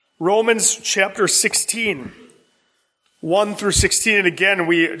Romans chapter 16, 1 through 16. And again,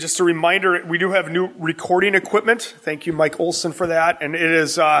 just a reminder, we do have new recording equipment. Thank you, Mike Olson, for that. And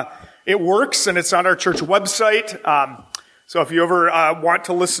it works, and it's on our church website. So if you ever want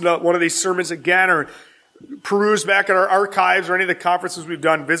to listen to one of these sermons again or peruse back at our archives or any of the conferences we've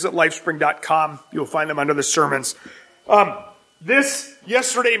done, visit lifespring.com. You'll find them under the sermons. This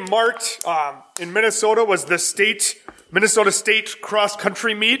yesterday marked in Minnesota was the Minnesota State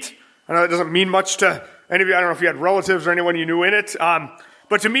cross-country meet. I know that doesn't mean much to any of you. I don't know if you had relatives or anyone you knew in it.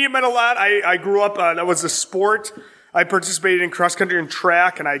 But to me, it meant a lot. I grew up, that was a sport. I participated in cross-country and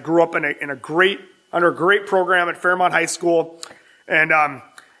track, and I grew up under a great program at Fairmont High School. And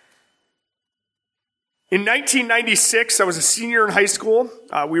in 1996, I was a senior in high school.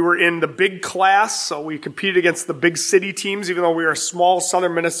 We were in the big class, so we competed against the big city teams, even though we were a small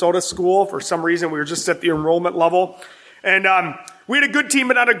southern Minnesota school. For some reason, we were just at the enrollment level. And we had a good team,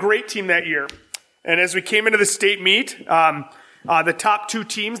 but not a great team that year. And as we came into the state meet, the top two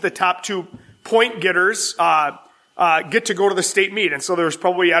teams, the top two point getters, get to go to the state meet. And so there was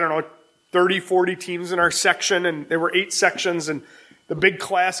probably, 30, 40 teams in our section, and there were 8 sections, and the big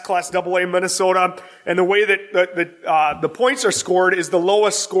class AA Minnesota. And the way that the points are scored is the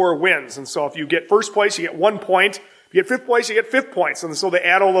lowest score wins. And so if you get first place, you get 1 point. If you get fifth place, you get 5 points. And so they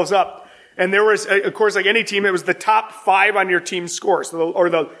add all those up. And there was, of course, like any team, it was the top 5 on your team's score. So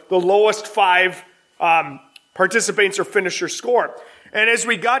the lowest 5 participants or finishers score. And as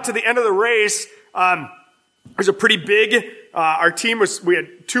we got to the end of the race, it was a pretty big, we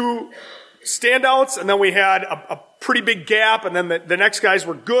had 2 standouts, and then we had a pretty big gap, and then the next guys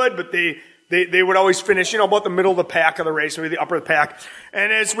were good, but they would always finish, about the middle of the pack of the race, maybe the upper of the pack.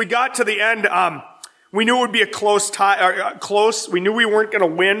 And as we got to the end, we knew it would be a close tie, close. We knew we weren't going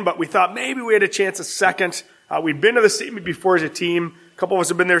to win, but we thought maybe we had a chance at second. We'd been to the state meet before as a team. A couple of us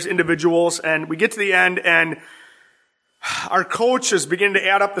have been there as individuals, and we get to the end, and our coach is beginning to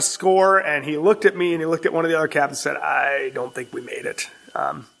add up the score, and he looked at me and he looked at one of the other captains and said, "I don't think we made it.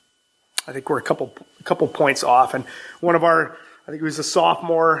 I think we're a couple points off." And one of I think he was a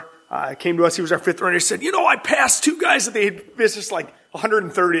sophomore, came to us. He was our 5th runner. He said, "I passed 2 guys at the business like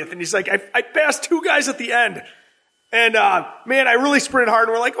 130th." And he's like, I passed 2 guys at the end. And, man, I really sprinted hard.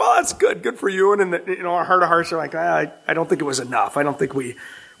 And we're like, well, that's good. Good for you. And then, our heart of hearts are like, I don't think it was enough. I don't think we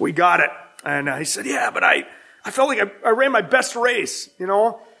got it. And he said, yeah, but I felt like I ran my best race,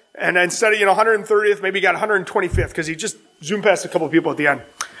 And instead of, 130th, maybe he got 125th because he just zoomed past a couple of people at the end.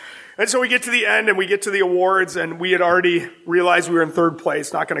 And so we get to the end and we get to the awards, and we had already realized we were in 3rd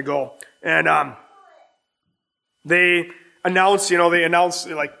place, not going to go. And they announced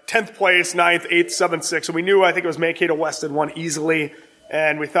like 10th place, 9th, 8th, 7th, 6th. And we knew, I think it was Mankato West had won easily.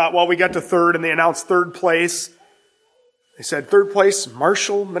 And we thought, well, we got to 3rd, and they announced 3rd place. They said 3rd place,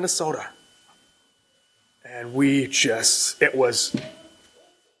 Marshall, Minnesota. And we'd gotten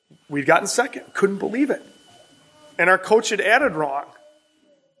 2nd. Couldn't believe it. And our coach had added wrong.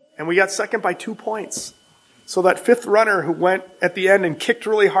 And we got 2nd by 2 points. So that 5th runner who went at the end and kicked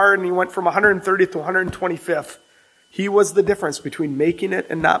really hard, and he went from 130th to 125th, he was the difference between making it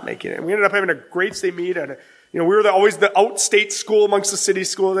and not making it. And we ended up having a great state meet. And, we were always the outstate school amongst the city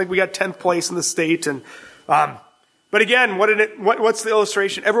schools. I think we got 10th place in the state. And but again, what's the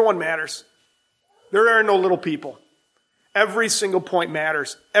illustration? Everyone matters. There are no little people. Every single point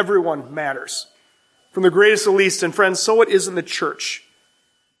matters. Everyone matters. From the greatest to least. And friends, so it is in the church.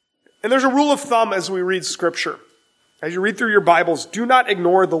 And there's a rule of thumb as we read Scripture. As you read through your Bibles, do not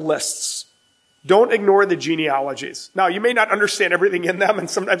ignore the lists. Don't ignore the genealogies. Now, you may not understand everything in them, and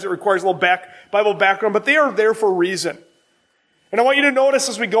sometimes it requires a little Bible background, but they are there for a reason. And I want you to notice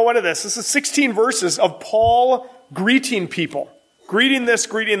as we go into this is 16 verses of Paul greeting people. Greeting this,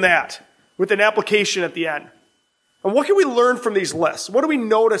 greeting that, with an application at the end. And what can we learn from these lists? What do we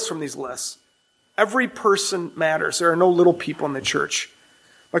notice from these lists? Every person matters. There are no little people in the church.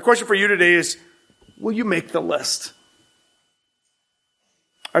 My question for you today is, will you make the list?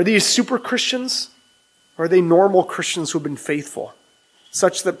 Are these super Christians? Or are they normal Christians who have been faithful,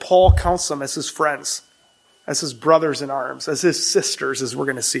 such that Paul counts them as his friends, as his brothers in arms, as his sisters, as we're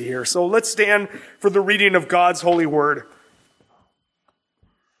going to see here? So let's stand for the reading of God's holy word.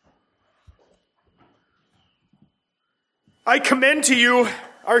 I commend to you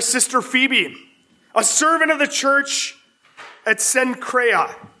our sister Phoebe, a servant of the church at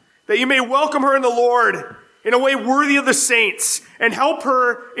Cenchrea, that you may welcome her in the Lord in a way worthy of the saints, and help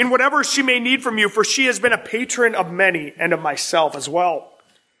her in whatever she may need from you, for she has been a patron of many and of myself as well.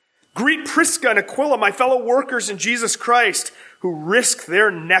 Greet Prisca and Aquila, my fellow workers in Jesus Christ, who risked their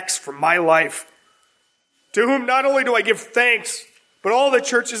necks for my life, to whom not only do I give thanks but all the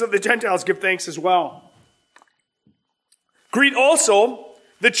churches of the Gentiles give thanks as well. Greet also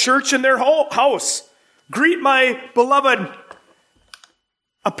the church in their house. Greet my beloved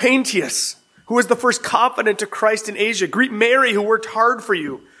Epaphras, who was the first confidant to Christ in Asia. Greet Mary, who worked hard for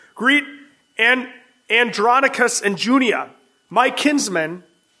you. Greet Andronicus and Junia, my kinsmen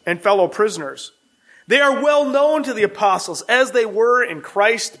and fellow prisoners. They are well known to the apostles, as they were in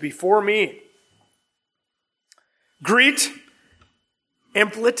Christ before me. Greet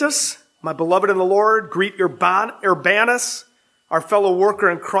Ampliatus, my beloved in the Lord. Greet Urbanus, our fellow worker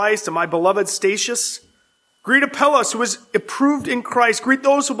in Christ, and my beloved Statius. Greet Apelles, who is approved in Christ. Greet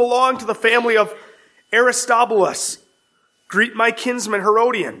those who belong to the family of Aristobulus. Greet my kinsman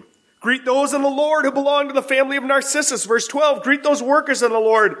Herodian. Greet those in the Lord who belong to the family of Narcissus. Verse 12, greet those workers in the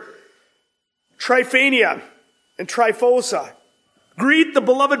Lord, Tryphania and Tryphosa. Greet the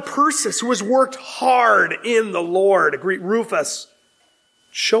beloved Persis, who has worked hard in the Lord. Greet Rufus,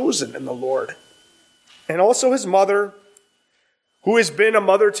 chosen in the Lord. And also his mother, who has been a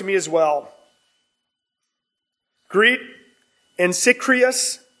mother to me as well. Greet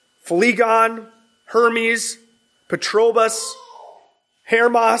Encycrius, Phlegon, Hermes, Patrobas,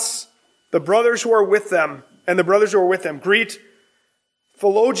 Hermas, the brothers who are with them, and the brothers who are with them. Greet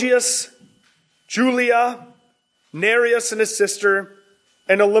Philologus, Julia, Nereus and his sister,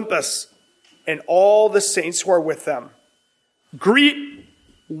 and Olympus, and all the saints who are with them. Greet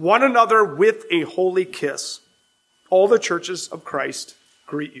one another with a holy kiss. All the churches of Christ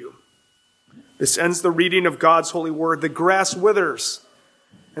greet you. This ends the reading of God's holy word. The grass withers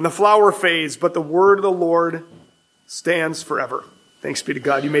and the flower fades, but the word of the Lord stands forever. Thanks be to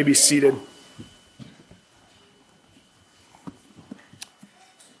God. You may be seated.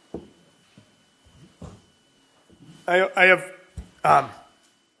 I have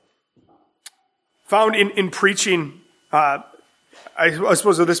found in preaching, I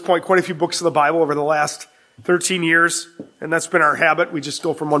suppose at this point, quite a few books of the Bible over the last 13 years, and that's been our habit. We just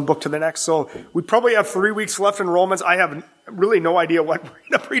go from one book to the next. So we probably have 3 weeks left in Romans. I have really no idea what we're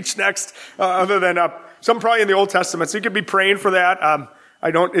going to preach next, other than some probably in the Old Testament. So you could be praying for that.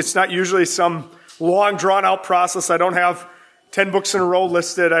 It's not usually some long, drawn-out process. I don't have 10 books in a row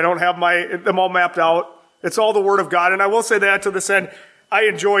listed. I don't have them all mapped out. It's all the Word of God. And I will say that to this end, I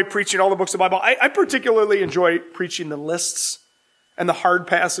enjoy preaching all the books of the Bible. I particularly enjoy preaching the lists and the hard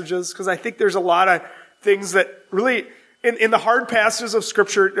passages, because I think there's a lot of things that really, in the hard passages of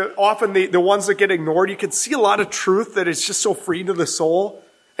Scripture, often the ones that get ignored, you can see a lot of truth that is just so free to the soul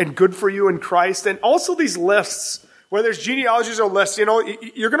and good for you in Christ. And also these lists, whether there's genealogies or lists,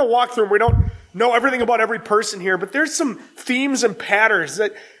 you're going to walk through them. We don't know everything about every person here, but there's some themes and patterns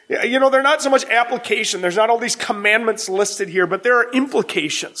that, they're not so much application. There's not all these commandments listed here, but there are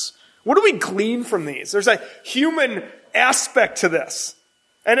implications. What do we glean from these? There's a human aspect to this.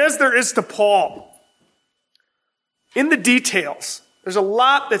 And as there is to Paul, in the details, there's a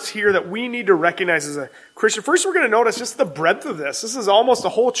lot that's here that we need to recognize as a Christian. First, we're going to notice just the breadth of this. This is almost a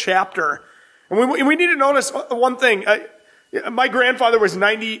whole chapter. And we need to notice one thing. My grandfather was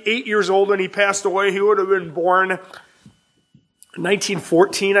 98 years old when he passed away. He would have been born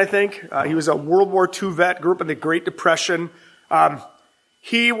 1914, I think. He was a World War II vet, grew up in the Great Depression.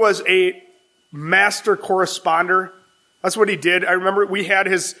 He was a master corresponder. That's what he did. I remember we had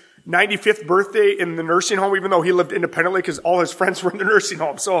his 95th birthday in the nursing home, even though he lived independently because all his friends were in the nursing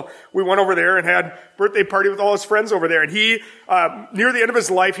home. So we went over there and had a birthday party with all his friends over there. And he, near the end of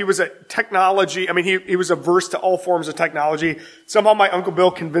his life, he was a technology. I mean, he was averse to all forms of technology. Somehow my Uncle Bill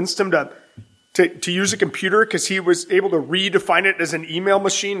convinced him to use a computer because he was able to redefine it as an email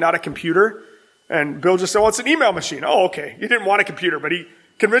machine, not a computer. And Bill just said, well, it's an email machine. Oh, okay. He didn't want a computer, but he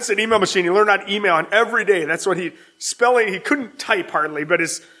convinced an email machine. He learned how to email, and every day, that's what he couldn't type hardly, but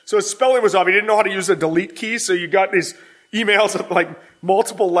his spelling was off. He didn't know how to use a delete key, so you got these emails with like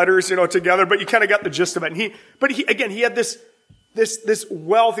multiple letters, together, but you kind of got the gist of it. And he had this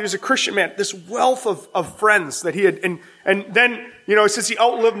wealth. He was a Christian man, this wealth of friends that he had, and then, since he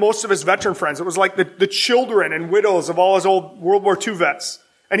outlived most of his veteran friends, it was like the children and widows of all his old World War II vets.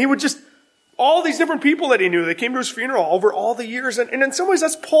 And he would all these different people that he knew that came to his funeral over all the years. And in some ways,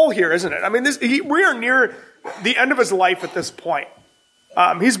 that's Paul here, isn't it? I mean, we are near the end of his life at this point.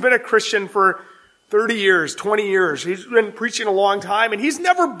 He's been a Christian for 30 years, 20 years. He's been preaching a long time, and he's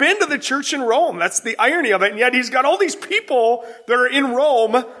never been to the church in Rome. That's the irony of it. And yet he's got all these people that are in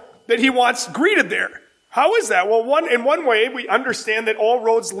Rome that he wants greeted there. How is that? Well, in one way, we understand that all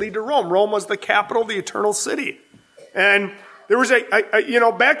roads lead to Rome. Rome was the capital, the eternal city. And there was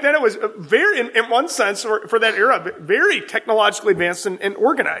back then it was very, in one sense, for that era, very technologically advanced and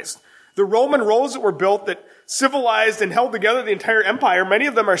organized. The Roman roads that were built that civilized and held together the entire empire, many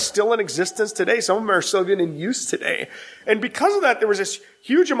of them are still in existence today. Some of them are still in use today. And because of that, there was this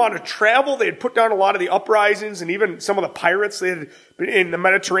huge amount of travel. They had put down a lot of the uprisings and even some of the pirates they had been in the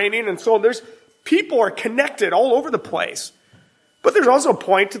Mediterranean. And so people are connected all over the place. But there's also a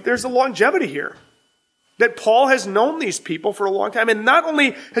point that there's a longevity here. That Paul has known these people for a long time. And not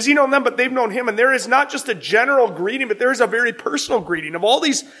only has he known them, but they've known him. And there is not just a general greeting, but there is a very personal greeting of all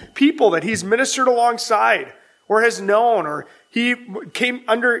these people that he's ministered alongside or has known or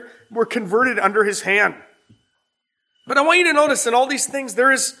were converted under his hand. But I want you to notice in all these things,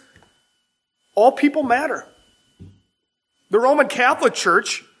 all people matter. The Roman Catholic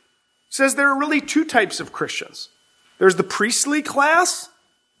Church says there are really two types of Christians. There's the priestly class,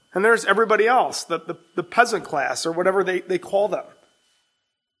 and there's everybody else, the peasant class, or whatever they call them.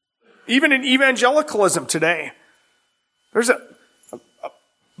 Even in evangelicalism today, there's a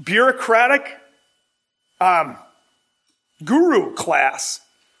bureaucratic guru class.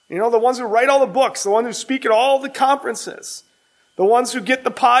 The ones who write all the books, the ones who speak at all the conferences, the ones who get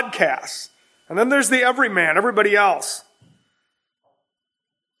the podcasts. And then there's the everyman, everybody else.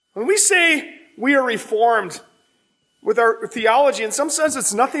 When we say we are reformed with our theology, in some sense,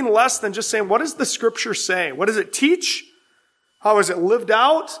 it's nothing less than just saying, what does the Scripture say? What does it teach? How is it lived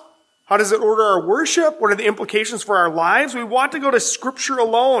out? How does it order our worship? What are the implications for our lives? We want to go to Scripture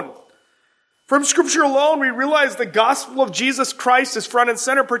alone. From Scripture alone, we realize the gospel of Jesus Christ is front and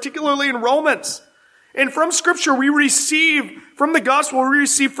center, particularly in Romans. And from Scripture, from the gospel, we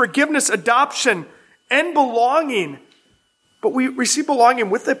receive forgiveness, adoption, and belonging. But we receive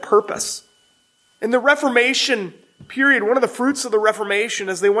belonging with a purpose. In the Reformation period, one of the fruits of the Reformation,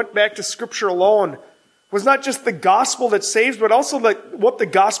 as they went back to Scripture alone, was not just the gospel that saves, but also what the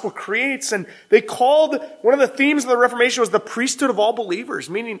gospel creates. And they called, one of the themes of the Reformation was the priesthood of all believers,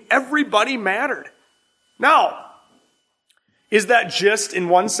 meaning everybody mattered. Now, is that just in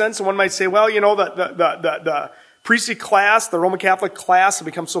one sense? And one might say, well, the priestly class, the Roman Catholic class, have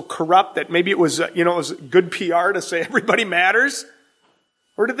become so corrupt that maybe it was good PR to say everybody matters?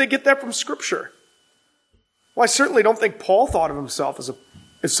 Or did they get that from Scripture? Well, I certainly don't think Paul thought of himself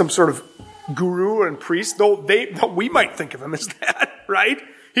as some sort of guru and priest, though we might think of him as that, right?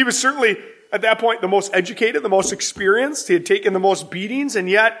 He was certainly, at that point, the most educated, the most experienced. He had taken the most beatings, and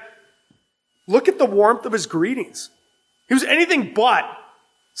yet, look at the warmth of his greetings. He was anything but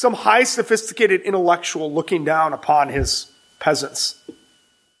some high, sophisticated intellectual looking down upon his peasants.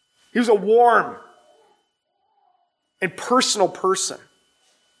 He was a warm and personal person.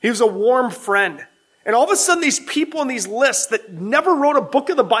 He was a warm friend. And all of a sudden, these people in these lists that never wrote a book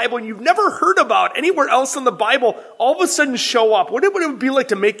of the Bible and you've never heard about anywhere else in the Bible, all of a sudden show up. What would it be like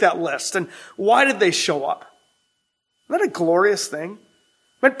to make that list? And why did they show up? Isn't that a glorious thing?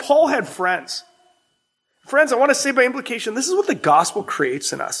 Paul had friends. Friends, I want to say by implication, this is what the gospel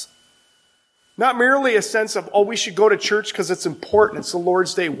creates in us. Not merely a sense of, we should go to church because it's important. It's the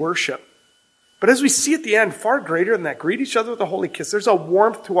Lord's Day worship. But as we see at the end, far greater than that, greet each other with a holy kiss. There's a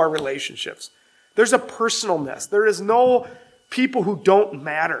warmth to our relationships. There's a personalness. There is no people who don't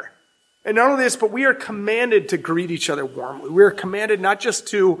matter. And not only this, but we are commanded to greet each other warmly. We are commanded not just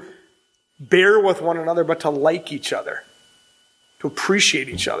to bear with one another, but to like each other, to appreciate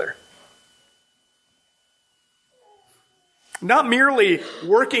each other. Not merely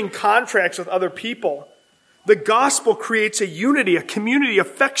working contracts with other people. The gospel creates a unity, a community,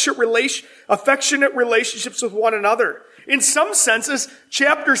 affectionate relationships with one another. In some senses,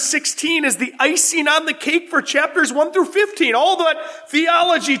 chapter 16 is the icing on the cake for chapters 1 through 15. All that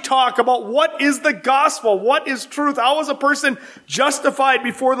theology talk about what is the gospel, what is truth, how is a person justified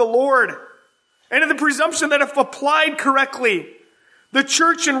before the Lord. And in the presumption that if applied correctly, the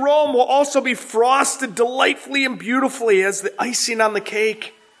church in Rome will also be frosted delightfully and beautifully as the icing on the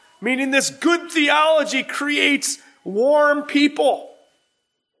cake. Meaning this good theology creates warm people.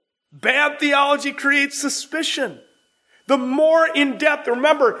 Bad theology creates suspicion. The more in-depth,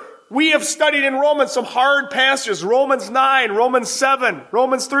 remember, we have studied in Romans some hard passages. Romans 9, Romans 7,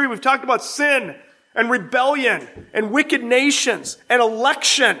 Romans 3. We've talked about sin and rebellion and wicked nations and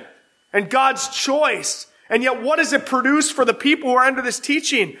election and God's choice. And yet what does it produce for the people who are under this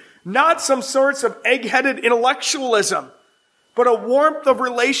teaching? Not some sorts of egg-headed intellectualism, but a warmth of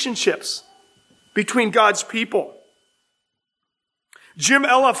relationships between God's people. Jim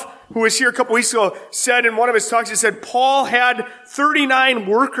Elliff, who was here a couple weeks ago, said in one of his talks, he said, Paul had 39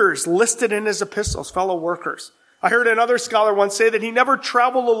 workers listed in his epistles, fellow workers. I heard another scholar once say that he never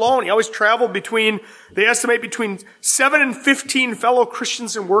traveled alone. He always traveled they estimate between 7 and 15 fellow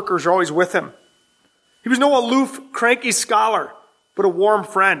Christians and workers are always with him. He was no aloof, cranky scholar, but a warm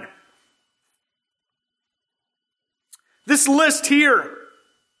friend. This list here,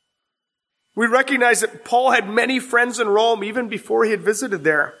 we recognize that Paul had many friends in Rome even before he had visited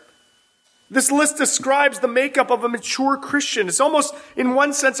there. This list describes the makeup of a mature Christian. It's almost, in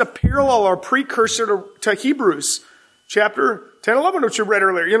one sense, a parallel or precursor to Hebrews chapter 10, 11, which you read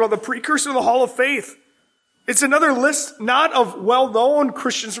earlier. You know, the precursor to the Hall of Faith. It's another list not of well-known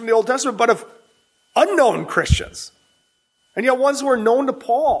Christians from the Old Testament, but of unknown Christians. And yet ones who were known to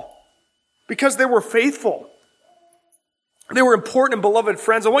Paul because they were faithful. They were important and beloved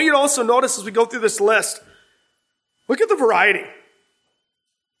friends. I want you to also notice as we go through this list, look at the variety.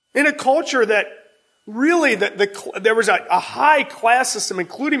 In a culture that really, there was a high class system,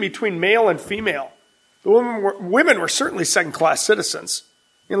 including between male and female. The women were certainly second-class citizens,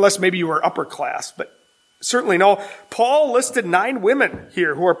 unless maybe you were upper class, but certainly no. Paul listed 9 women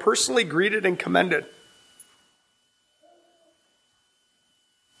here who are personally greeted and commended.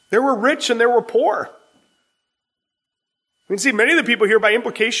 There were rich and there were poor. We can see many of the people here by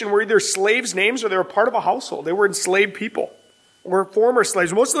implication were either slaves' names or they were part of a household. They were enslaved people. Were former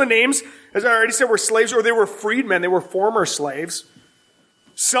slaves. Most of the names, as I already said, were slaves or they were freedmen. They were former slaves.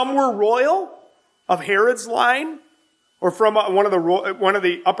 Some were royal, of Herod's line, or from one of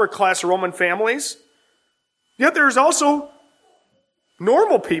the upper class Roman families. Yet there's also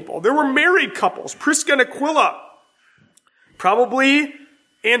normal people. There were married couples, Prisca and Aquila. Probably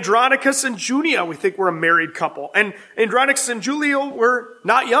Andronicus and Junia, we think, were a married couple. And Andronicus and Julia were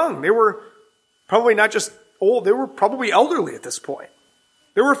not young. They were probably not just old, they were probably elderly at this point.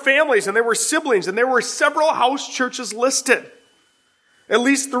 There were families and there were siblings and there were several house churches listed. At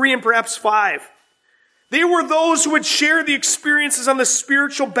least 3 and perhaps 5. They were those who would share the experiences on the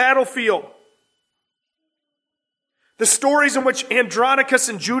spiritual battlefield. The stories in which Andronicus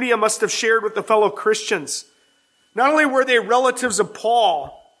and Junia must have shared with the fellow Christians. Not only were they relatives of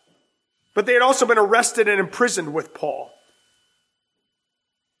Paul, but they had also been arrested and imprisoned with Paul.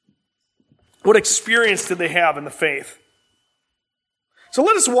 What experience did they have in the faith? So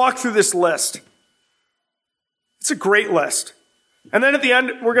let us walk through this list. It's a great list. And then at the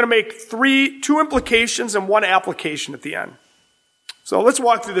end, we're going to make 2 implications and 1 application at the end. So let's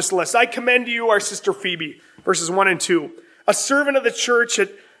walk through this list. I commend to you our sister Phoebe, verses 1 and 2, a servant of the church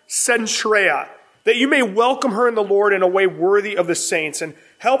at Cenchrea, that you may welcome her in the Lord in a way worthy of the saints and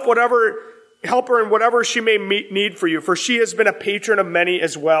help her in whatever she may need for you, for she has been a patron of many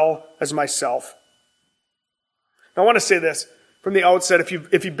as well as myself. Now, I want to say this from the outset. If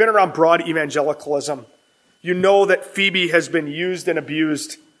you've been around broad evangelicalism, you know that Phoebe has been used and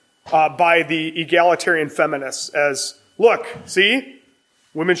abused by the egalitarian feminists as, look, see,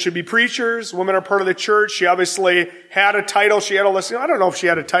 women should be preachers, women are part of the church. She obviously had a title, she had a listing. I don't know if she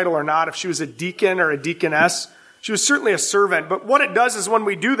had a title or not, if she was a deacon or a deaconess. She was certainly a servant. But what it does is when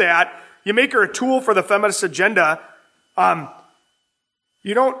we do that, you make her a tool for the feminist agenda.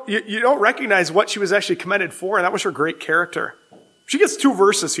 You don't recognize what she was actually commended for, and that was her great character. She gets 2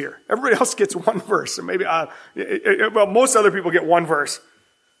 verses here. Everybody else gets 1 verse, or maybe most other people get 1 verse.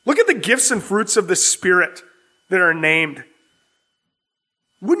 Look at the gifts and fruits of the Spirit that are named.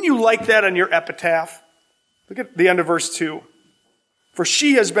 Wouldn't you like that on your epitaph? Look at the end of verse 2. For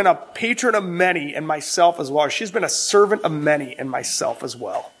she has been a patron of many and myself as well. She's been a servant of many and myself as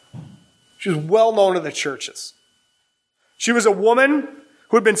well. She was well known to the churches. She was a woman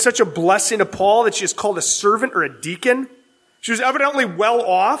who had been such a blessing to Paul that she is called a servant or a deacon. She was evidently well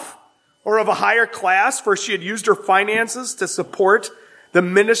off or of a higher class, for she had used her finances to support the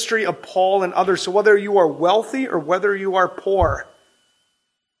ministry of Paul and others. So whether you are wealthy or whether you are poor,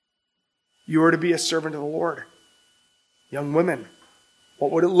 you are to be a servant of the Lord. Young women,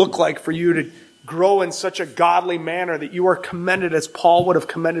 what would it look like for you to grow in such a godly manner that you are commended as Paul would have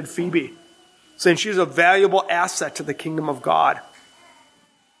commended Phoebe, saying she's a valuable asset to the kingdom of God?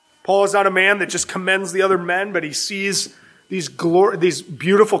 Paul is not a man that just commends the other men, but he sees these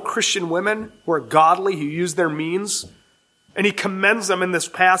beautiful Christian women who are godly, who use their means, and he commends them in this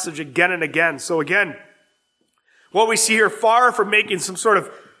passage again and again. So again, what we see here, far from making some sort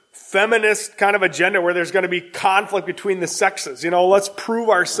of feminist kind of agenda where there's going to be conflict between the sexes. Let's prove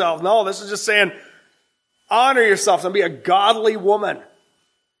ourselves. No, this is just saying, honor yourself and be a godly woman.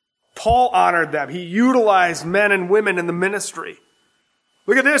 Paul honored them. He utilized men and women in the ministry.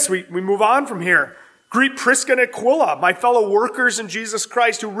 Look at this. We move on from here. Greet Prisca and Aquila, my fellow workers in Jesus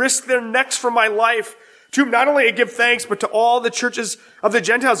Christ, who risked their necks for my life. To whom not only I give thanks, but to all the churches of the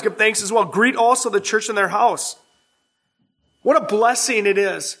Gentiles give thanks as well. Greet also the church in their house. What a blessing it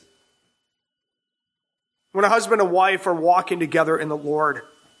is when a husband and wife are walking together in the Lord.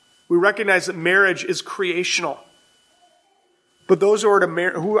 We recognize that marriage is creational. But those who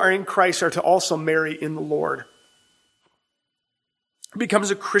are in Christ are to also marry in the Lord.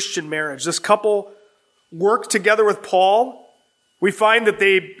 becomes a Christian marriage. This couple worked together with Paul. We find that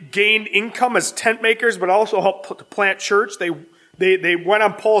they gained income as tent makers, but also helped to plant church. They went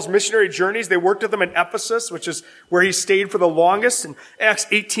on Paul's missionary journeys. They worked with him in Ephesus, which is where he stayed for the longest. In Acts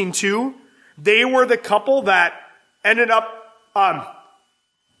 18:2, they were the couple that ended up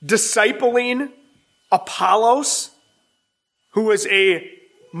discipling Apollos, who was a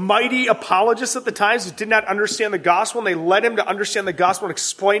mighty apologist at the time, who did not understand the gospel, and they led him to understand the gospel and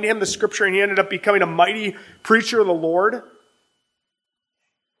explain to him the scripture, and he ended up becoming a mighty preacher of the Lord.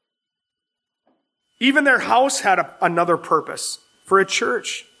 Even their house had another purpose, for a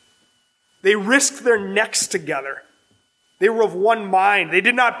church. They risked their necks together. They were of one mind. They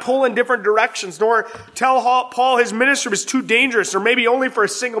did not pull in different directions, nor tell Paul his ministry was too dangerous, or maybe only for a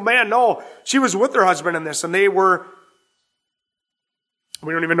single man. No, she was with her husband in this, and we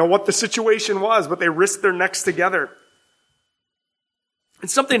don't even know what the situation was, but they risked their necks together.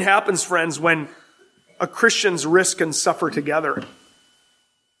 And something happens, friends, when Christians risk and suffer together.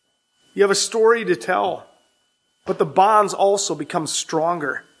 You have a story to tell, but the bonds also become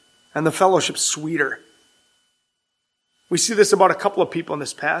stronger and the fellowship sweeter. We see this about a couple of people in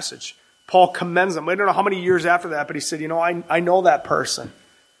this passage. Paul commends them. I don't know how many years after that, but he said, I know that person.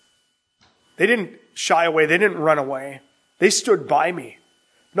 They didn't shy away. They didn't run away. They stood by me.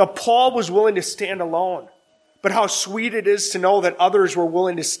 Now, Paul was willing to stand alone, but how sweet it is to know that others were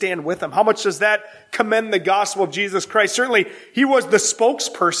willing to stand with him. How much does that commend the gospel of Jesus Christ? Certainly, he was the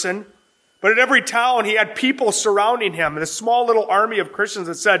spokesperson, but at every town, he had people surrounding him, this small little army of Christians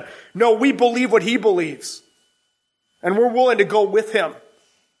that said, no, we believe what he believes, and we're willing to go with him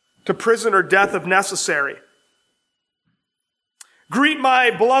to prison or death if necessary. Greet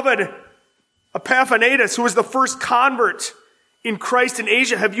my beloved Epaphroditus, who was the first convert in Christ in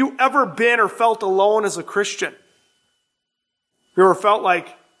Asia. Have you ever been or felt alone as a Christian? Have you ever felt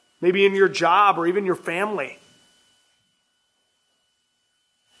like maybe in your job or even your family,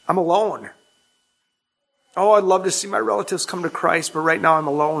 I'm alone. Oh, I'd love to see my relatives come to Christ, but right now I'm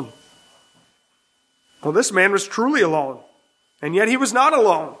alone. Well, this man was truly alone, and yet he was not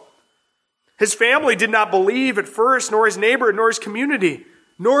alone. His family did not believe at first, nor his neighbor, nor his community,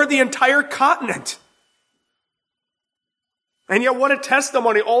 nor the entire continent. And yet what a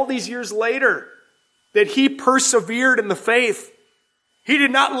testimony all these years later that he persevered in the faith. He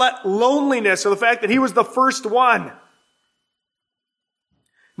did not let loneliness or the fact that he was the first one.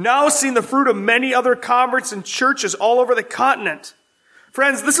 Now seeing the fruit of many other converts and churches all over the continent.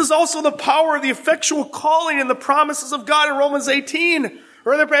 Friends, this is also the power of the effectual calling and the promises of God in Romans 18.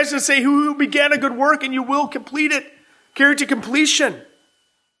 Or other passages say, who began a good work and you will complete it, carry it to completion.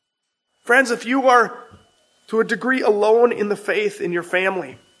 Friends, if you are to a degree alone in the faith in your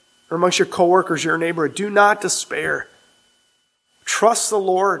family or amongst your coworkers, your neighbor, do not despair. Trust the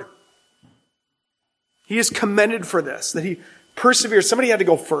Lord. He is commended for this, that he persevered. Somebody had to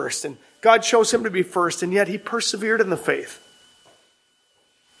go first, and God chose him to be first, and yet he persevered in the faith.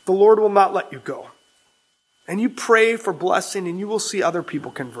 The Lord will not let you go. And you pray for blessing, and you will see other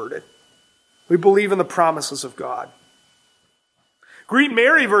people converted. We believe in the promises of God. Greet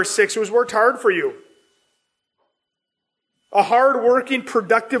Mary, verse 6, who has worked hard for you. A hard-working,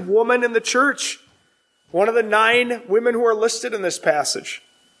 productive woman in the church. One of the 9 women who are listed in this passage.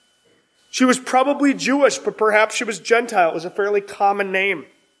 She was probably Jewish, but perhaps she was Gentile. It was a fairly common name.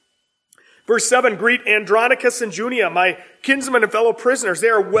 Verse 7, greet Andronicus and Junia, my kinsmen and fellow prisoners. They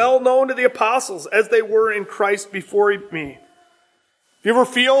are well known to the apostles, as they were in Christ before me. Do you ever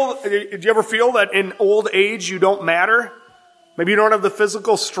feel that in old age you don't matter? Maybe you don't have the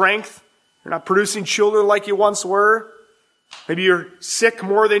physical strength. You're not producing children like you once were. Maybe you're sick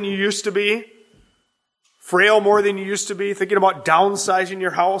more than you used to be. Frail more than you used to be. Thinking about downsizing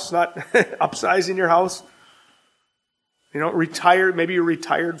your house, not upsizing your house. Retired. Maybe you're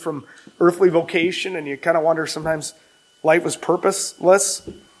retired from earthly vocation and you kind of wonder sometimes life was purposeless.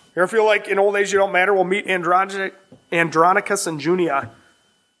 You ever feel like in old age you don't matter? We'll meet Andronicus and Junia.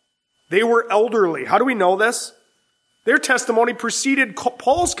 They were elderly. How do we know this? Their testimony preceded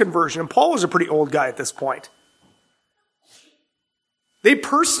Paul's conversion, and Paul was a pretty old guy at this point. They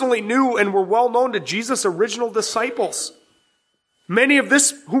personally knew and were well known to Jesus' original disciples. Many of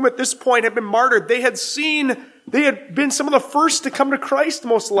whom at this point had been martyred, they had been some of the first to come to Christ,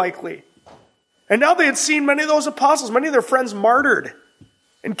 most likely. And now they had seen many of those apostles, many of their friends martyred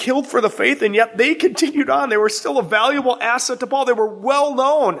and killed for the faith, and yet they continued on. They were still a valuable asset to Paul. They were well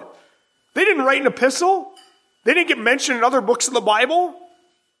known. They didn't write an epistle. They didn't get mentioned in other books of the Bible.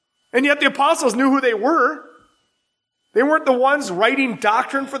 And yet the apostles knew who they were. They weren't the ones writing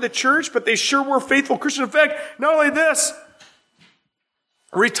doctrine for the church, but they sure were faithful Christians. In fact, not only this,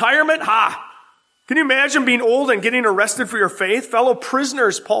 Retirement? Can you imagine being old and getting arrested for your faith? Fellow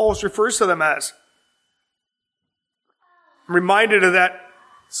prisoners, Paul refers to them as. I'm reminded of that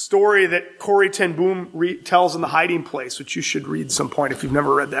story that Corrie ten Boom tells in The Hiding Place, which you should read some point if you've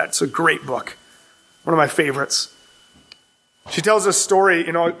never read that. It's a great book. One of my favorites. She tells a story,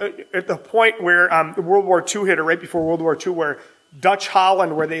 at the point where World War II hit, or right before World War II, where Dutch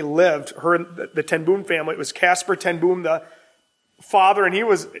Holland, where they lived, the ten Boom family, it was Casper ten Boom, the father, and he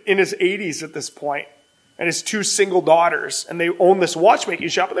was in his 80s at this point, and his 2 single daughters, and they owned this watchmaking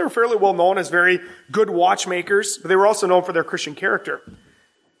shop, and they were fairly well known as very good watchmakers, but they were also known for their Christian character.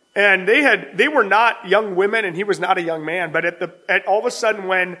 And they were not young women, and he was not a young man, but at all of a sudden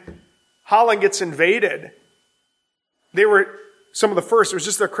when Holland gets invaded, they were some of the first. It was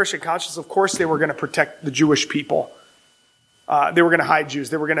just their Christian conscience. Of course, they were going to protect the Jewish people. They were going to hide Jews.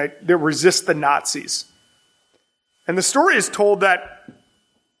 They were going to resist the Nazis. And the story is told that,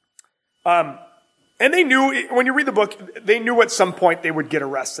 and they knew, when you read the book, they knew at some point they would get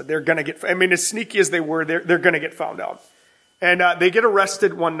arrested. They're going to get, as sneaky as they were, they're going to get found out. And they get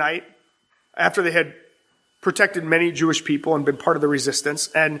arrested one night after they had protected many Jewish people and been part of the resistance.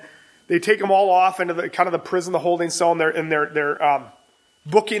 And they take them all off into the kind of the prison, the holding cell, and they're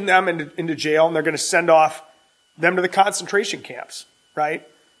booking them into jail, and they're going to send off them to the concentration camps, right?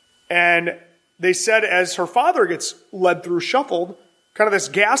 And they said as her father gets led through, shuffled, kind of this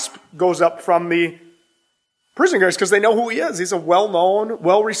gasp goes up from the prison guards because they know who he is. He's a well-known,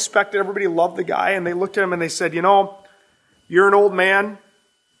 well-respected, everybody loved the guy, and they looked at him and they said, you're an old man,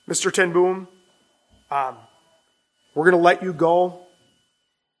 Mr. ten Boom. We're going to let you go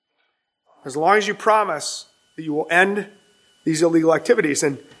as long as you promise that you will end these illegal activities.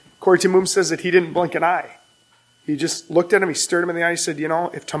 And Corrie ten Boom says that he didn't blink an eye. He just looked at him, he stared him in the eye, he said,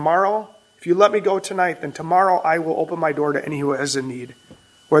 if you let me go tonight, then tomorrow I will open my door to any who has a need,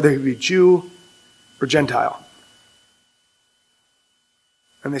 whether he be Jew or Gentile.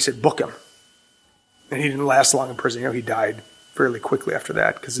 And they said, book him. And he didn't last long in prison. He died fairly quickly after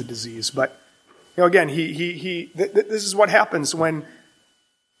that because of disease. But, again, this is what happens when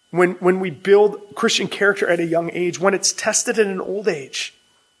we build Christian character at a young age, when it's tested at an old age.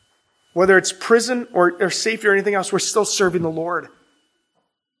 Whether it's prison or safety or anything else, we're still serving the Lord.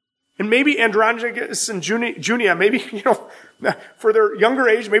 And maybe Andronicus and Junia, maybe, for their younger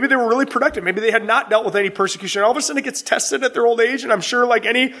age, maybe they were really productive. Maybe they had not dealt with any persecution. All of a sudden it gets tested at their old age, and I'm sure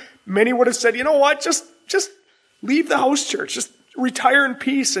many would have said, just leave the house church. Just retire in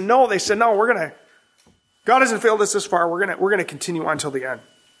peace. And no, they said, no, God hasn't failed us this far. We're going to continue on till the end.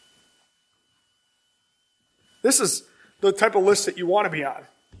 This is the type of list that you want to be on.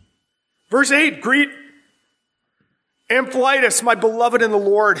 Verse 8, greet Ampliatus, my beloved in the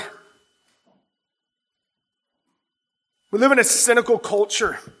Lord. We live in a cynical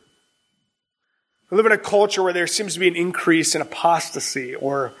culture. We live in a culture where there seems to be an increase in apostasy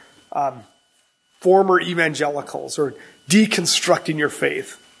or former evangelicals or deconstructing your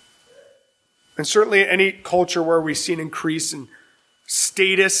faith. And certainly any culture where we see an increase in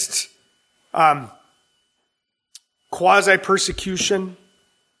statist, quasi-persecution,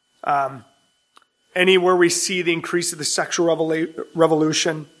 anywhere we see the increase of the sexual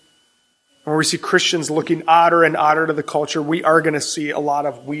revolution, where we see Christians looking odder and odder to the culture, we are going to see a lot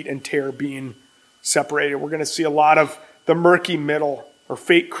of wheat and tare being separated. We're going to see a lot of the murky middle or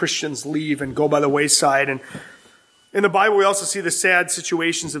fake Christians leave and go by the wayside. And in the Bible, we also see the sad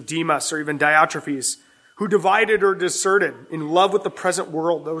situations of Demas or even Diotrephes, who divided or deserted in love with the present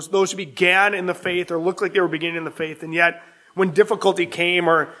world. Those who began in the faith or looked like they were beginning in the faith, and yet when difficulty came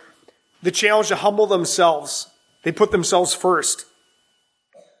or the challenge to humble themselves, they put themselves first.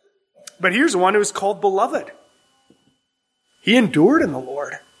 But here's one who is called beloved. He endured in the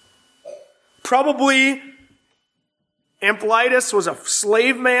Lord. Probably Ampliatus was a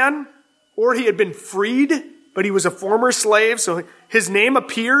slave man, or he had been freed, but he was a former slave. So his name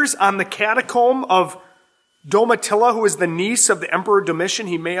appears on the catacomb of Domitilla, who is the niece of the Emperor Domitian.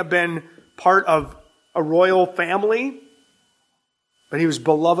 He may have been part of a royal family, but he was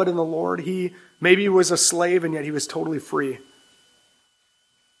beloved in the Lord. Maybe he was a slave, and yet he was totally free.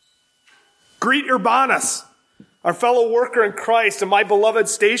 Greet Urbanus, our fellow worker in Christ, and my beloved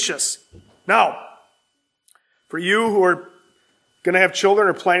Statius. Now, for you who are going to have children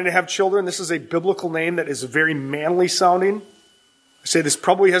or planning to have children, this is a biblical name that is very manly sounding. I say this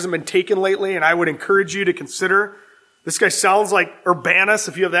probably hasn't been taken lately, and I would encourage you to consider. This guy sounds like Urbanus.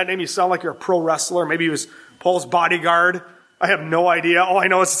 If you have that name, you sound like you're a pro wrestler. Maybe he was Paul's bodyguard. I have no idea. All I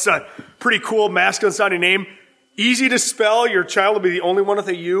know is it's a pretty cool masculine sounding name. Easy to spell. Your child will be the only one with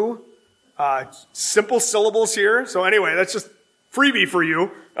a U. Simple syllables here. So anyway, that's just freebie for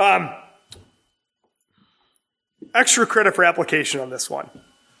you. Extra credit for application on this one.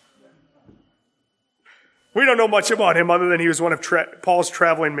 We don't know much about him other than he was one of Paul's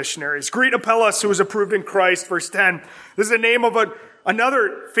traveling missionaries. Greet Apelles, who was approved in Christ, verse 10. This is the name of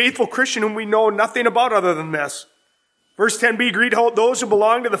another faithful Christian whom we know nothing about other than this. Verse 10b, greet those who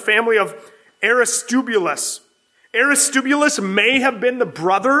belong to the family of Aristobulus. Aristobulus may have been the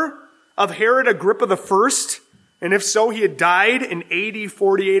brother of Herod Agrippa I, and if so, he had died in AD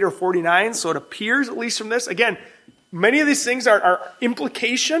 48 or 49, so it appears, at least from this. Again, many of these things are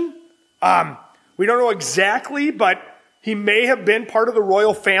implication. We don't know exactly, but he may have been part of the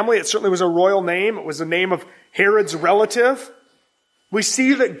royal family. It certainly was a royal name. It was the name of Herod's relative. We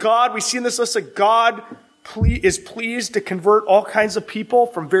see in this list that God is pleased to convert all kinds of people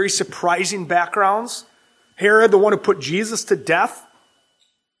from very surprising backgrounds. Herod, the one who put Jesus to death.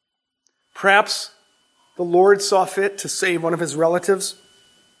 Perhaps the Lord saw fit to save one of his relatives.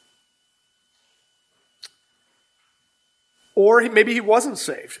 Or maybe he wasn't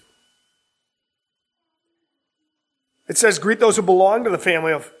saved. It says, greet those who belong to the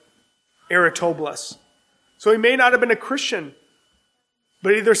family of Aristobulus. So he may not have been a Christian,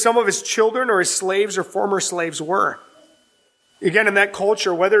 but either some of his children or his slaves or former slaves were. Again, in that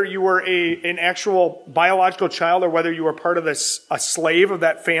culture, whether you were an actual biological child or whether you were part of a slave of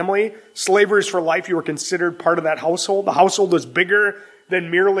that family, slavery is for life. You were considered part of that household. The household was bigger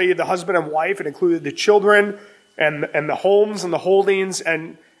than merely the husband and wife. It included the children and the homes and the holdings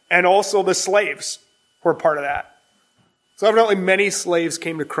and also the slaves who were part of that. So evidently many slaves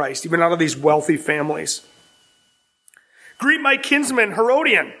came to Christ, even out of these wealthy families. Greet my kinsman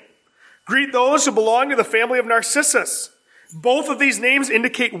Herodian. Greet those who belong to the family of Narcissus. Both of these names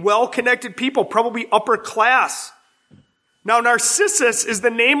indicate well-connected people, probably upper class. Now, Narcissus is the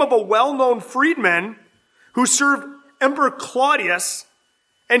name of a well-known freedman who served Emperor Claudius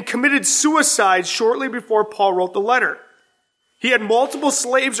and committed suicide shortly before Paul wrote the letter. He had multiple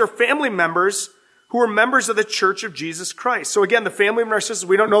slaves or family members who were members of the Church of Jesus Christ. So again, the family of Narcissus,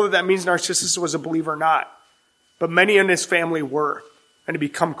 we don't know that means Narcissus was a believer or not. But many in his family were, and to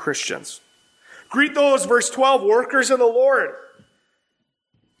become Christians. Greet those, verse 12, workers in the Lord.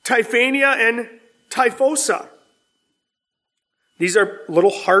 Typhania and Typhosa. These are a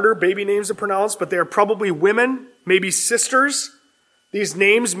little harder baby names to pronounce, but they are probably women, maybe sisters. These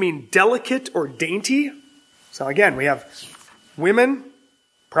names mean delicate or dainty. So again, we have women,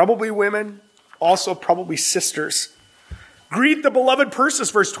 also probably sisters. Greet the beloved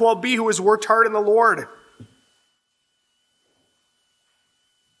Persis, verse 12b, who has worked hard in the Lord.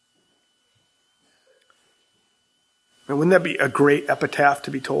 And wouldn't that be a great epitaph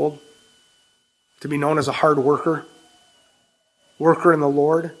to be told? To be known as a hard worker in the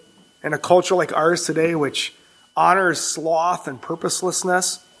Lord. In a culture like ours today, which honors sloth and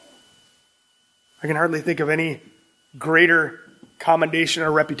purposelessness, I can hardly think of any greater commendation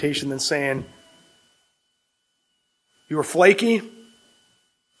or reputation than saying, you were flaky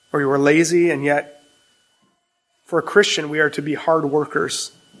or you were lazy, and yet for a Christian, we are to be hard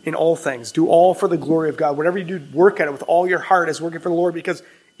workers in all things. Do all for the glory of God. Whatever you do, work at it with all your heart as working for the Lord, because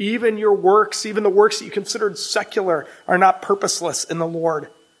even your works, even the works that you considered secular, are not purposeless in the Lord.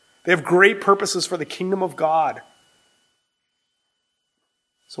 They have great purposes for the kingdom of God.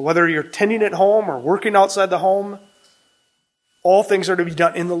 So whether you're tending at home or working outside the home, all things are to be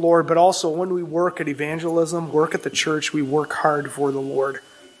done in the Lord, but also when we work at evangelism, work at the church, we work hard for the Lord.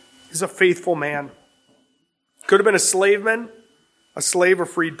 He's a faithful man. Could have been a slave or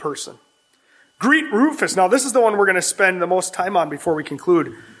freed person. Greet Rufus. Now, this is the one we're going to spend the most time on before we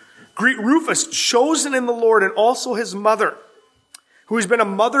conclude. Greet Rufus, chosen in the Lord, and also his mother, who has been a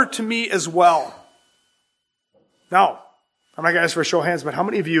mother to me as well. Now, I'm not going to ask for a show of hands, but how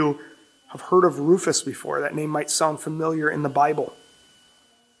many of you have heard of Rufus before? That name might sound familiar in the Bible.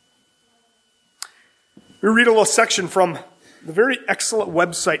 We read a little section from the very excellent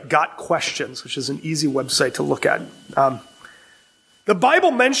website Got Questions, which is an easy website to look at. The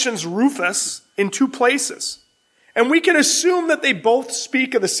Bible mentions Rufus in two places, and we can assume that they both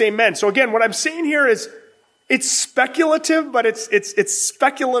speak of the same men. So again, what I'm saying here is it's speculative, but it's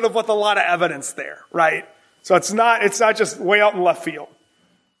speculative with a lot of evidence there, right? So it's not just way out in left field.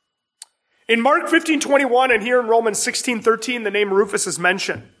 In Mark 15:21 and here in Romans 16:13, the name Rufus is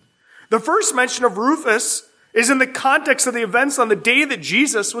mentioned. The first mention of Rufus is in the context of the events on the day that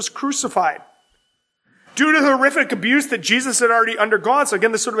Jesus was crucified. Due to the horrific abuse that Jesus had already undergone, so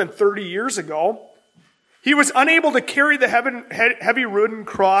again, this would have been 30 years ago, he was unable to carry the heavy wooden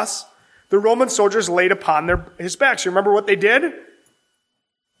cross the Roman soldiers laid upon his back. So you remember what they did?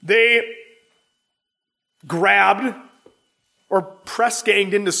 They grabbed or press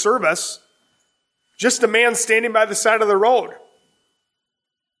ganged into service, just a man standing by the side of the road.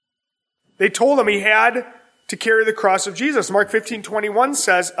 They told him he had to carry the cross of Jesus. Mark 15:21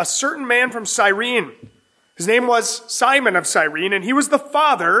 says, a certain man from Cyrene, his name was Simon of Cyrene, and he was the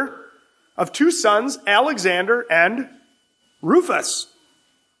father of two sons, Alexander and Rufus.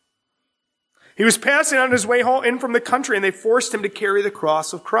 He was passing on his way home in from the country, and they forced him to carry the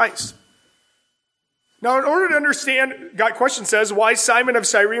cross of Christ. Now, in order to understand, Got Question says, why Simon of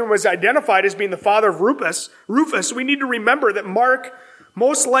Cyrene was identified as being the father of Rufus, we need to remember that Mark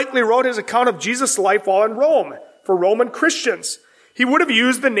most likely wrote his account of Jesus' life while in Rome for Roman Christians. He would have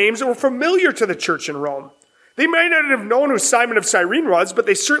used the names that were familiar to the church in Rome. They might not have known who Simon of Cyrene was, but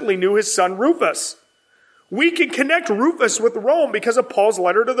they certainly knew his son Rufus. We can connect Rufus with Rome because of Paul's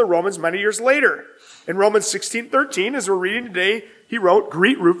letter to the Romans many years later. In Romans 16:13, as we're reading today, he wrote,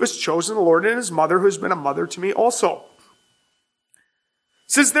 greet Rufus, chosen of the Lord, and his mother, who has been a mother to me also.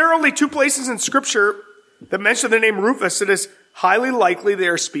 Since there are only two places in Scripture that mention the name Rufus, it is highly likely they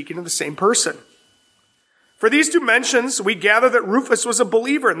are speaking of the same person. For these two mentions, we gather that Rufus was a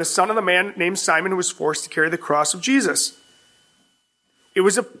believer and the son of the man named Simon who was forced to carry the cross of Jesus. It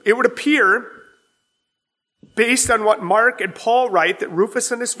would appear, based on what Mark and Paul write, that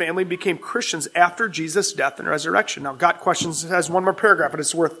Rufus and his family became Christians after Jesus' death and resurrection. Now, Got Questions has one more paragraph, and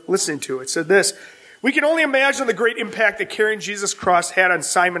it's worth listening to. It said this, we can only imagine the great impact that carrying Jesus' cross had on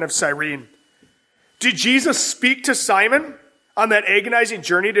Simon of Cyrene. Did Jesus speak to Simon on that agonizing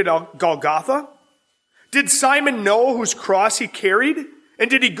journey to Golgotha? Did Simon know whose cross he carried? And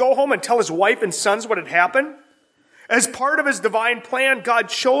did he go home and tell his wife and sons what had happened? As part of his divine plan, God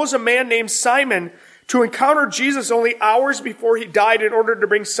chose a man named Simon to encounter Jesus only hours before he died in order to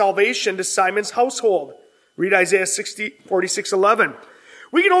bring salvation to Simon's household. Read Isaiah 46:11.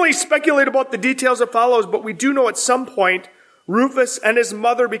 We can only speculate about the details that follows, but we do know at some point Rufus and his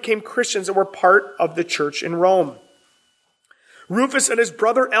mother became Christians and were part of the church in Rome. Rufus and his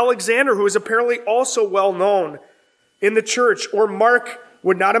brother Alexander, who is apparently also well known in the church, or Mark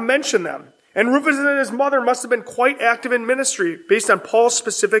would not have mentioned them. And Rufus and his mother must have been quite active in ministry based on Paul's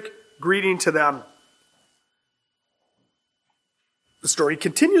specific greeting to them. The story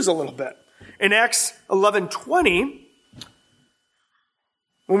continues a little bit. In Acts 11:20,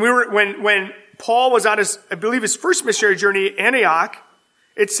 when Paul was on his first missionary journey at Antioch,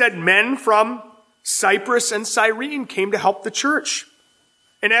 it said men from Cyprus and Cyrene came to help the church.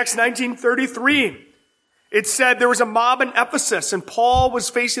 In Acts 19:33, it said there was a mob in Ephesus, and Paul was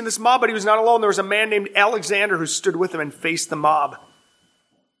facing this mob, but he was not alone. There was a man named Alexander who stood with him and faced the mob.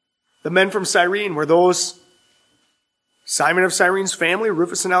 The men from Cyrene were those Simon of Cyrene's family,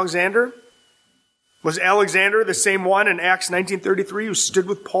 Rufus and Alexander. Was Alexander the same one in Acts 19:33 who stood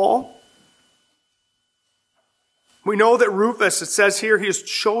with Paul? We know that Rufus, it says here, he is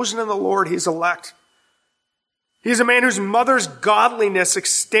chosen in the Lord, he is elect. He is a man whose mother's godliness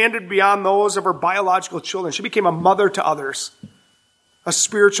extended beyond those of her biological children. She became a mother to others, a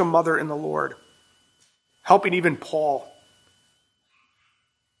spiritual mother in the Lord, helping even Paul.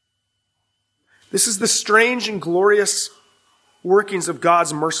 This is the strange and glorious workings of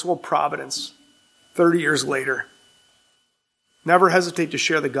God's merciful providence 30 years later. Never hesitate to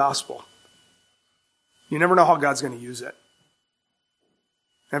share the gospel. You never know how God's going to use it.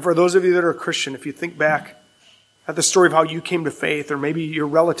 And for those of you that are Christian, if you think back at the story of how you came to faith, or maybe your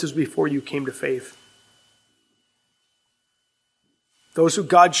relatives before you came to faith, those who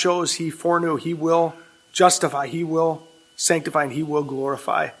God chose, he foreknew, he will justify, he will sanctify, and he will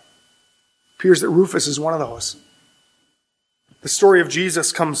glorify. It appears that Rufus is one of those. The story of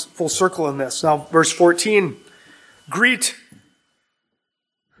Jesus comes full circle in this. Now, verse 14, greet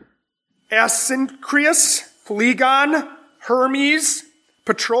Asyncritus, Phlegon, Hermes,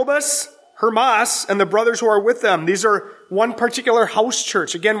 Patrobas, Hermas, and the brothers who are with them. These are one particular house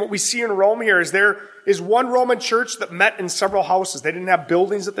church. Again, what we see in Rome here is there is one Roman church that met in several houses. They didn't have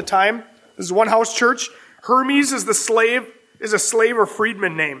buildings at the time. This is one house church. Hermes is a slave or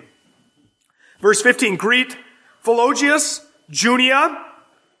freedman name. Verse 15, greet Philologus, Junia,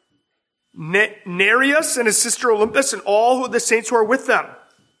 Nereus and his sister Olympus, and all the saints who are with them.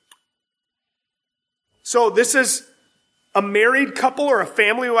 So this is a married couple or a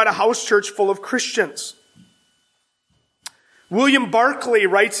family who had a house church full of Christians. William Barclay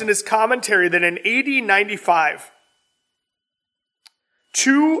writes in his commentary that in AD 95,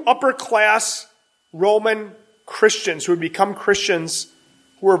 two upper-class Roman Christians who had become Christians,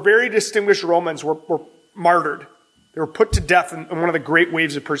 who were very distinguished Romans, were martyred. They were put to death in one of the great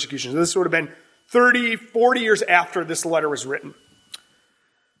waves of persecution. This would have been 30, 40 years after this letter was written.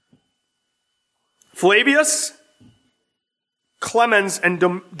 Flavius Clemens and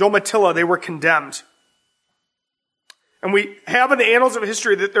Domitilla, they were condemned. And we have in the annals of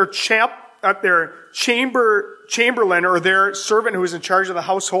history that their chamberlain or their servant who was in charge of the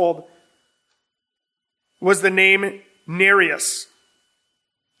household was the name Nereus.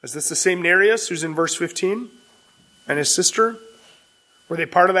 Is this the same Nereus who's in verse 15? And his sister? Were they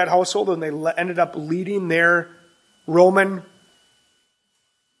part of that household and they ended up leading their Roman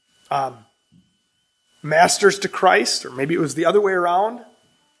masters to Christ? Or maybe it was the other way around.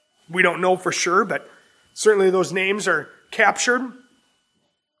 We don't know for sure, but certainly those names are captured.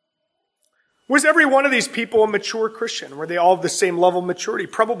 Was every one of these people a mature Christian? Were they all of the same level of maturity?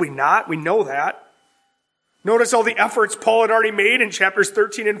 Probably not. We know that. Notice all the efforts Paul had already made in chapters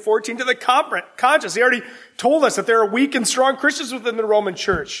 13 and 14 to the conscience. He already told us that there are weak and strong Christians within the Roman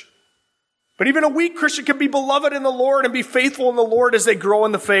church. But even a weak Christian can be beloved in the Lord and be faithful in the Lord as they grow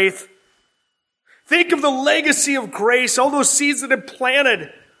in the faith. Think of the legacy of grace, all those seeds that have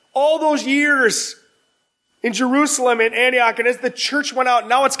planted, all those years in Jerusalem and Antioch. And as the church went out,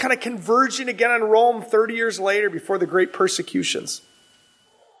 now it's kind of converging again on Rome 30 years later before the great persecutions.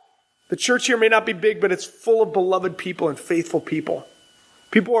 The church here may not be big, but it's full of beloved people and faithful people.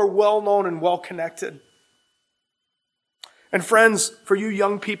 People are well known and well connected. And friends, for you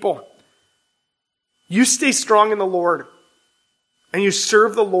young people, you stay strong in the Lord. And you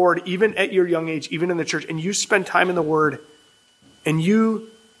serve the Lord even at your young age, even in the church. And you spend time in the Word. And you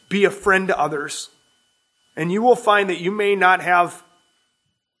be a friend to others. And you will find that you may not have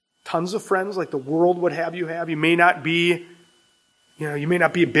tons of friends like the world would have you have. You may not be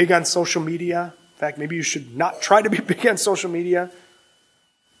big on social media. In fact, maybe you should not try to be big on social media.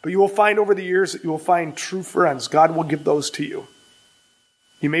 But you will find over the years that you will find true friends. God will give those to you.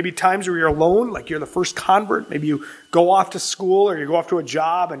 You may be times where you're alone, like you're the first convert. Maybe you go off to school or you go off to a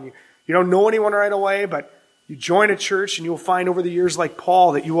job and you don't know anyone right away, but you join a church and you'll find over the years, like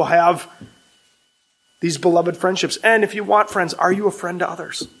Paul, that you will have these beloved friendships. And if you want friends, are you a friend to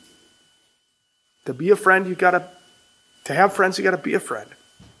others? To be a friend, to have friends, you got to be a friend.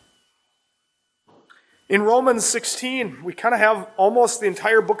 In Romans 16, we kind of have almost the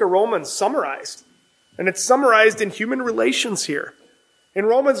entire book of Romans summarized. And it's summarized in human relations here. In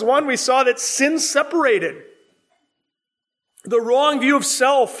Romans 1, we saw that sin separated the wrong view of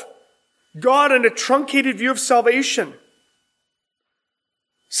self, God, and a truncated view of salvation.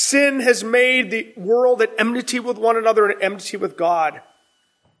 Sin has made the world at enmity with one another and at enmity with God.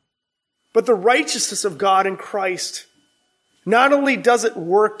 But the righteousness of God in Christ, not only does it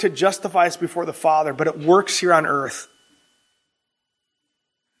work to justify us before the Father, but it works here on earth.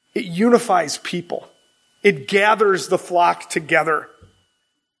 It unifies people. It gathers the flock together.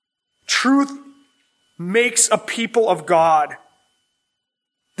 Truth makes a people of God.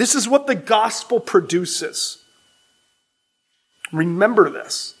 This is what the gospel produces. Remember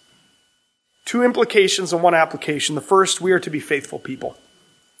this. 2 implications and 1 application. The first, we are to be faithful people.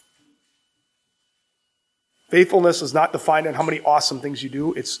 Faithfulness is not defined in how many awesome things you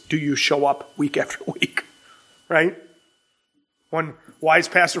do. It's do you show up week after week, right? One wise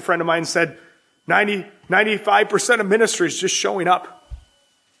pastor friend of mine said, 95% of ministry is just showing up.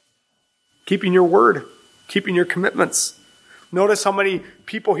 Keeping your word, keeping your commitments. Notice how many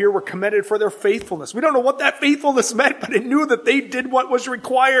people here were commended for their faithfulness. We don't know what that faithfulness meant, but it knew that they did what was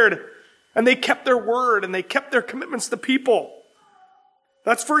required. And they kept their word and they kept their commitments to people.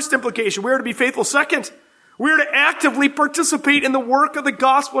 That's first implication. We are to be faithful. Second, we are to actively participate in the work of the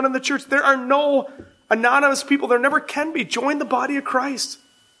gospel and in the church. There are no anonymous people. There never can be. Join the body of Christ.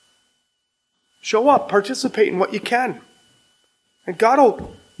 Show up. Participate in what you can. And God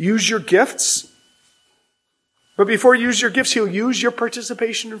will use your gifts. But before you use your gifts, He'll use your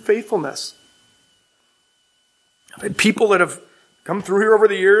participation and faithfulness. I've had people that have come through here over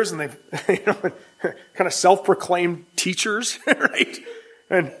the years and they've kind of self-proclaimed teachers, right?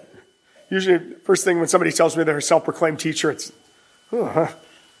 And usually first thing when somebody tells me they're a self-proclaimed teacher, it's, I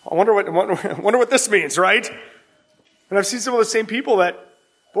wonder what this means, right? And I've seen some of the same people that,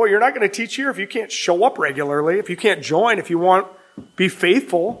 boy, you're not going to teach here if you can't show up regularly, if you can't join, if you won't be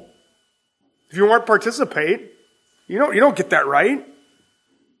faithful, if you won't participate. You don't get that right.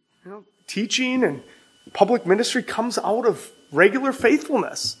 Teaching and public ministry comes out of regular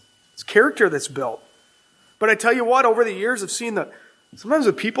faithfulness. It's character that's built. But I tell you what, over the years, I've seen that sometimes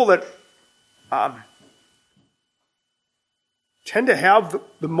the people that tend to have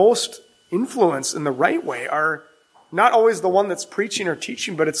the most influence in the right way are not always the one that's preaching or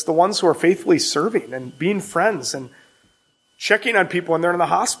teaching, but it's the ones who are faithfully serving and being friends and checking on people when they're in the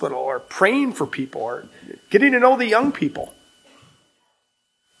hospital or praying for people or getting to know the young people.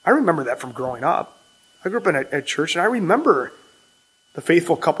 I remember that from growing up. I grew up in a church and I remember the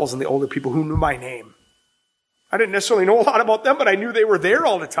faithful couples and the older people who knew my name. I didn't necessarily know a lot about them, but I knew they were there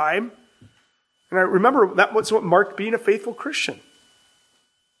all the time. And I remember that was what marked being a faithful Christian.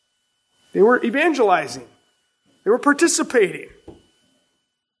 They were evangelizing. They were participating.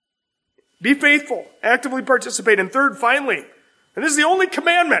 Be faithful. Actively participate. And third, finally, and this is the only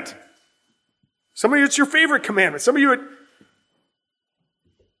commandment. Some of you, it's your favorite commandment. Some of you, it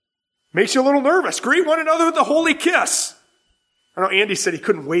makes you a little nervous. Greet one another with a holy kiss. I know Andy said he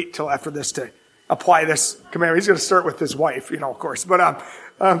couldn't wait till after this to apply this commandment. He's going to start with his wife, of course. But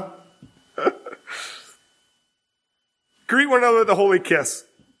greet one another with a holy kiss.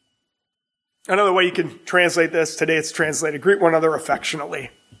 Another way you can translate this, today it's translated, greet one another affectionately.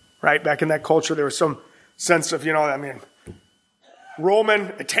 Right? Back in that culture, there was some sense of, Roman,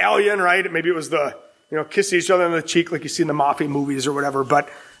 Italian, right? Maybe it was the, kiss each other on the cheek like you see in the mafia movies or whatever. But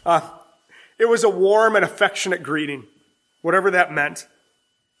it was a warm and affectionate greeting, whatever that meant.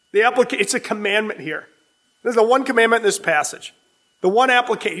 It's a commandment here. There's the one commandment in this passage. The one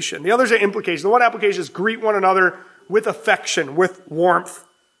application. The others are implications. The one application is greet one another with affection, with warmth.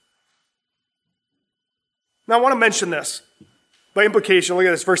 Now I want to mention this. By implication, look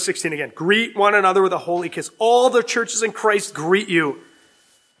at this, verse 16 again. Greet one another with a holy kiss. All the churches in Christ greet you.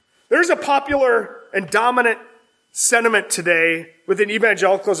 There's a popular and dominant sentiment today within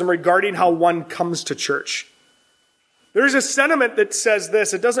evangelicalism regarding how one comes to church. There's a sentiment that says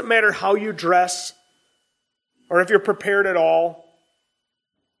this: it doesn't matter how you dress or if you're prepared at all.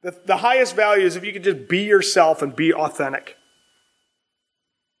 The highest value is if you can just be yourself and be authentic.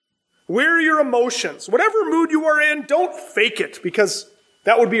 Wear your emotions. Whatever mood you are in, don't fake it, because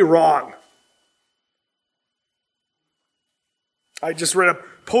that would be wrong. I just read a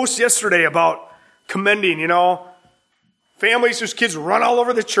post yesterday about commending, families whose kids run all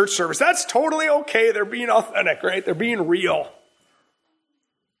over the church service. That's totally okay. They're being authentic, right? They're being real.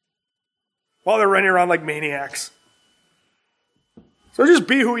 While they're running around like maniacs. So just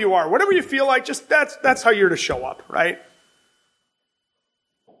be who you are. Whatever you feel like, just that's how you're to show up, right?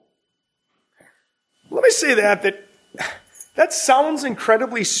 Let me say that sounds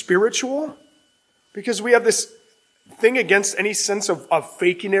incredibly spiritual, because we have this thing against any sense of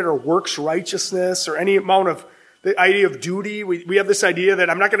faking it or works righteousness or any amount of the idea of duty. We have this idea that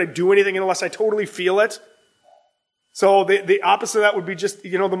I'm not going to do anything unless I totally feel it. So the opposite of that would be just,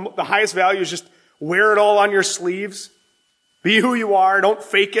 the highest value is just wear it all on your sleeves. Be who you are. Don't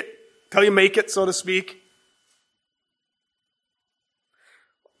fake it till you make it, so to speak.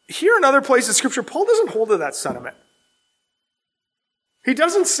 Here in other places in Scripture, Paul doesn't hold to that sentiment. He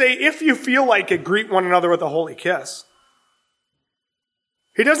doesn't say, if you feel like it, greet one another with a holy kiss.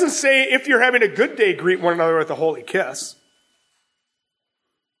 He doesn't say, if you're having a good day, greet one another with a holy kiss.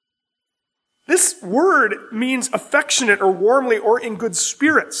 This word means affectionate or warmly or in good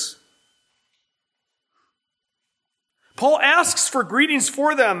spirits. Paul asks for greetings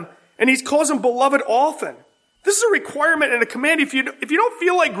for them, and he calls them beloved often. This is a requirement and a command. If you don't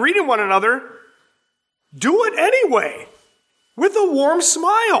feel like greeting one another, do it anyway, with a warm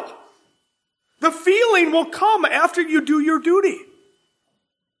smile. The feeling will come after you do your duty.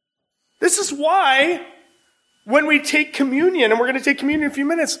 This is why when we take communion, and we're going to take communion in a few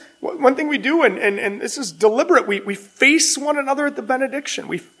minutes, one thing we do, and this is deliberate, we face one another at the benediction.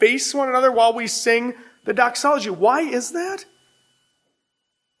 We face one another while we sing the doxology. Why is that?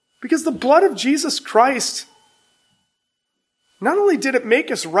 Because the blood of Jesus Christ, not only did it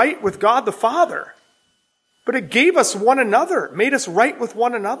make us right with God the Father, but it gave us one another, made us right with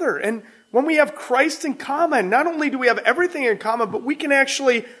one another. And when we have Christ in common, not only do we have everything in common, but we can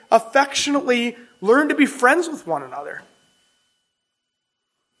actually affectionately learn to be friends with one another.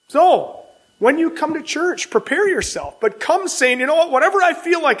 So, when you come to church, prepare yourself, but come saying, whatever I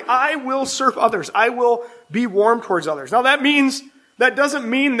feel like, I will serve others. I will be warm towards others. Now that doesn't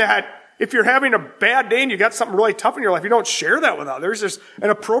mean that if you're having a bad day and you got something really tough in your life, you don't share that with others. There's an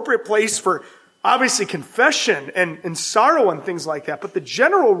appropriate place for, obviously, confession and sorrow and things like that. But the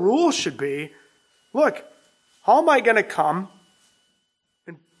general rule should be, look, how am I going to come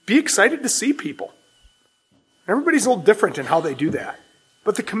and be excited to see people? Everybody's a little different in how they do that.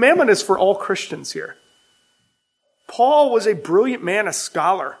 But the commandment is for all Christians here. Paul was a brilliant man, a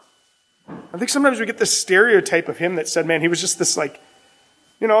scholar. I think sometimes we get this stereotype of him that said, man, he was just this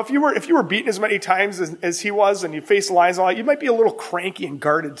if you were beaten as many times as he was and you faced lions and all that, you might be a little cranky and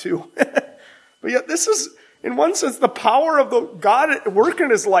guarded too. But yet this is, in one sense, the power of the God at work in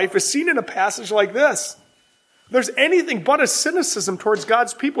his life is seen in a passage like this. There's anything but a cynicism towards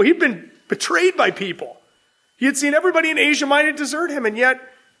God's people. He'd been betrayed by people. He had seen everybody in Asia Minor desert him, and yet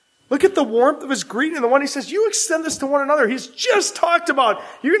Look at the warmth of his greeting. The one he says, you extend this to one another. He's just talked about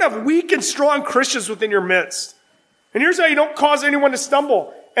you're going to have weak and strong Christians within your midst. And here's how you don't cause anyone to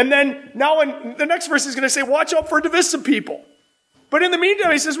stumble. And then now in the next verse he's going to say, watch out for divisive people. But in the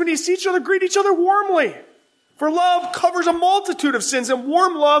meantime, he says, when you see each other, greet each other warmly. For love covers a multitude of sins, and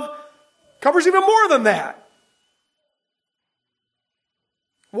warm love covers even more than that.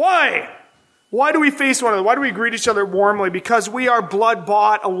 Why? Why do we face one another? Why do we greet each other warmly? Because we are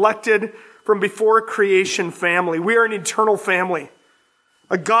blood-bought, elected from before creation family. We are an eternal family,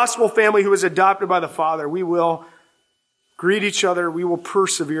 a gospel family who is adopted by the Father. We will greet each other. We will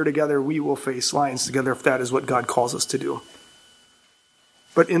persevere together. We will face lions together if that is what God calls us to do.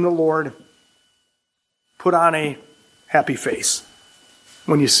 But in the Lord, put on a happy face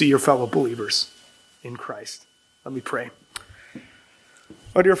when you see your fellow believers in Christ. Let me pray.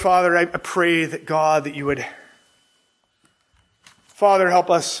 Oh, dear Father, I pray that God, that you would, Father, help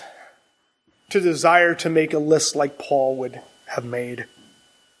us to desire to make a list like Paul would have made.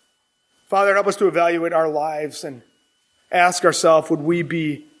 Father, help us to evaluate our lives and ask ourselves, would we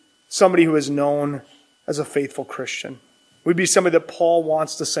be somebody who is known as a faithful Christian? Would we be somebody that Paul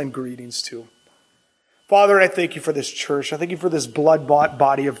wants to send greetings to? Father, I thank you for this church. I thank you for this blood-bought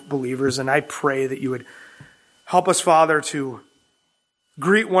body of believers, and I pray that you would help us, Father, to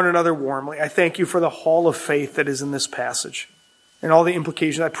greet one another warmly. I thank you for the hall of faith that is in this passage and all the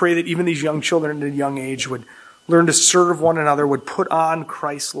implications. I pray that even these young children at a young age would learn to serve one another, would put on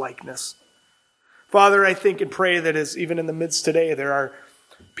Christ's likeness. Father, I think and pray that as even in the midst today, there are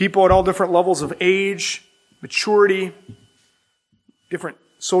people at all different levels of age, maturity, different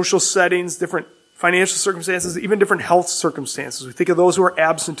social settings, different financial circumstances, even different health circumstances. We think of those who are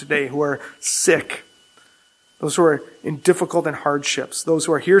absent today, who are sick, those who are in difficult and hardships, those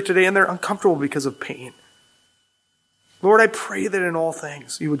who are here today and they're uncomfortable because of pain. Lord, I pray that in all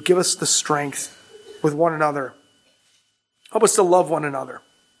things you would give us the strength with one another. Help us to love one another.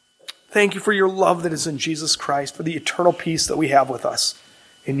 Thank you for your love that is in Jesus Christ, for the eternal peace that we have with us.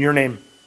 In your name.